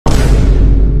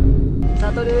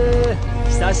サトル、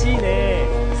久しいね。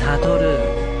サトル。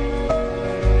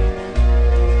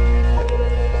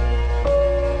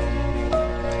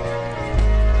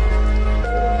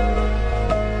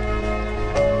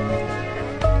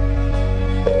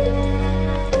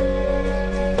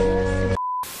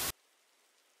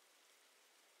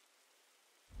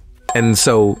And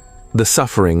so, the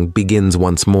suffering begins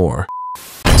once more.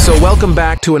 So welcome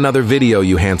back to another video,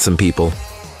 you handsome people.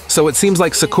 So it seems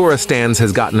like Sakura Stands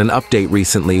has gotten an update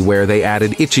recently where they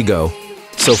added Ichigo.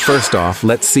 So first off,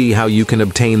 let's see how you can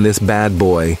obtain this bad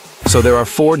boy. So there are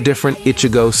 4 different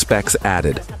Ichigo specs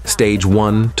added, stage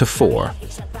 1 to 4.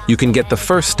 You can get the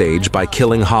first stage by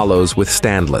killing hollows with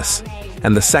standless,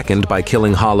 and the second by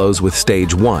killing hollows with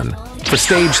stage 1. For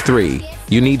stage 3,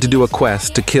 you need to do a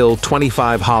quest to kill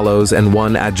 25 hollows and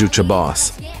 1 Ajucha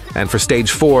boss. And for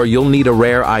stage 4, you'll need a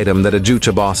rare item that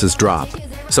Ajucha bosses drop.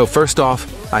 So first off,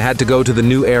 I had to go to the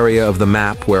new area of the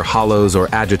map where hollows or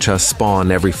Ajucha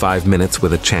spawn every 5 minutes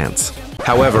with a chance.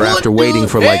 However, after waiting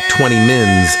for like 20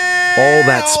 mins, all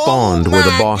that spawned were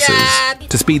the bosses.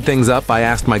 To speed things up, I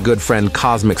asked my good friend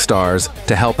Cosmic Stars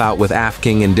to help out with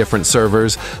AFKing in different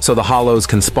servers so the hollows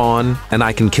can spawn and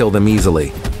I can kill them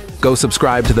easily. Go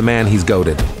subscribe to the man, he's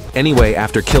goated. Anyway,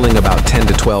 after killing about 10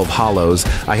 to 12 hollows,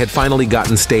 I had finally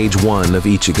gotten stage 1 of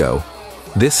Ichigo.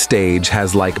 This stage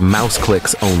has like mouse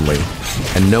clicks only,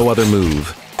 and no other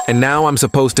move. And now I'm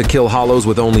supposed to kill hollows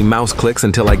with only mouse clicks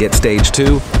until I get stage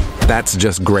 2? That's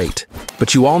just great.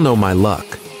 But you all know my luck.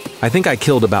 I think I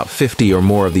killed about 50 or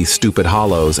more of these stupid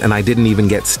hollows, and I didn't even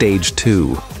get stage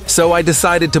 2. So I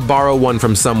decided to borrow one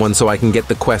from someone so I can get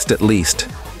the quest at least.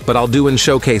 But I'll do in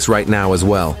showcase right now as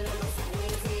well.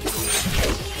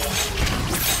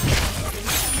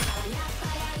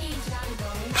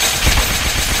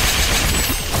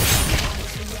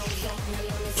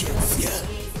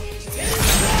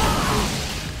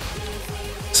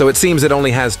 So it seems it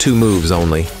only has 2 moves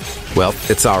only. Well,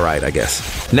 it's alright, I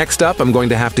guess. Next up, I'm going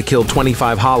to have to kill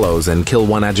 25 hollows and kill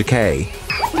 1 Ajuka.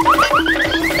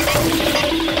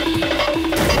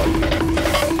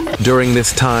 During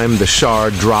this time, the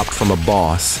shard dropped from a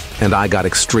boss, and I got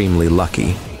extremely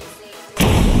lucky.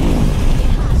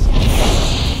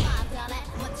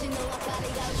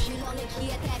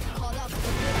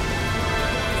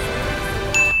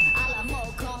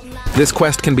 This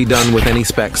quest can be done with any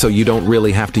spec, so you don't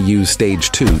really have to use stage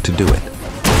 2 to do it.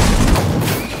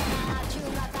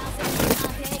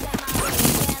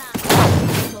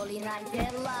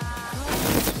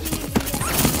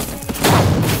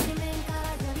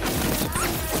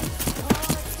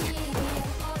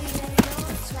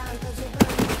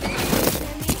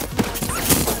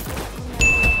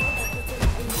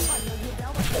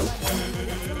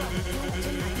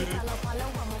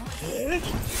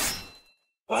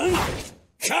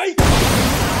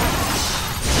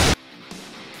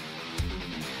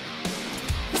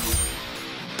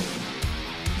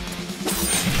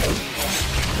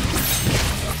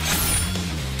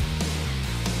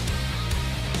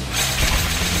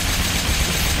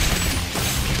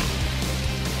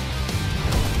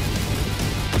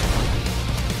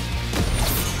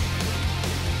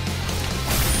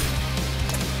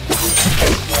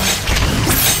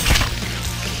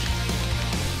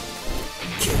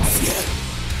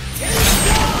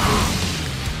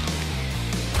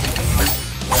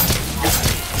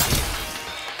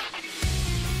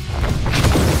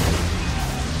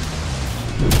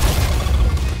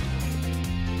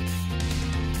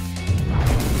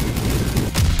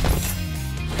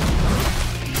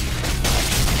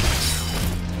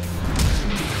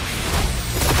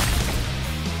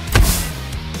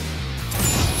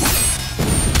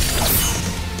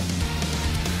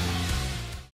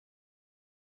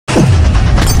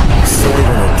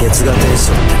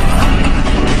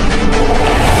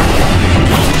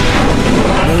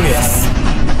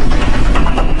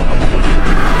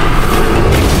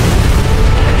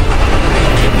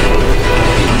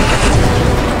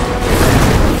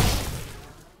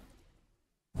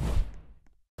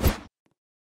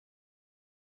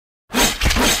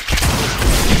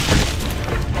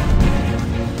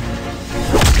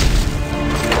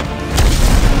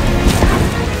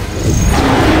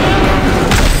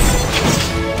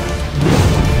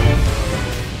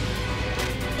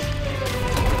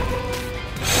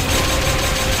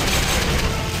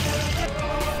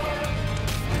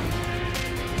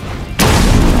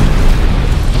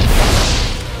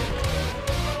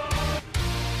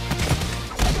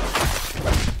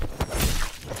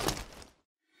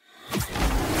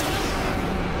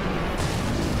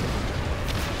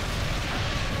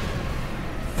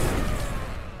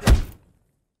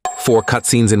 Four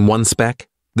cutscenes in one spec?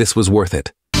 This was worth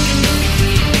it.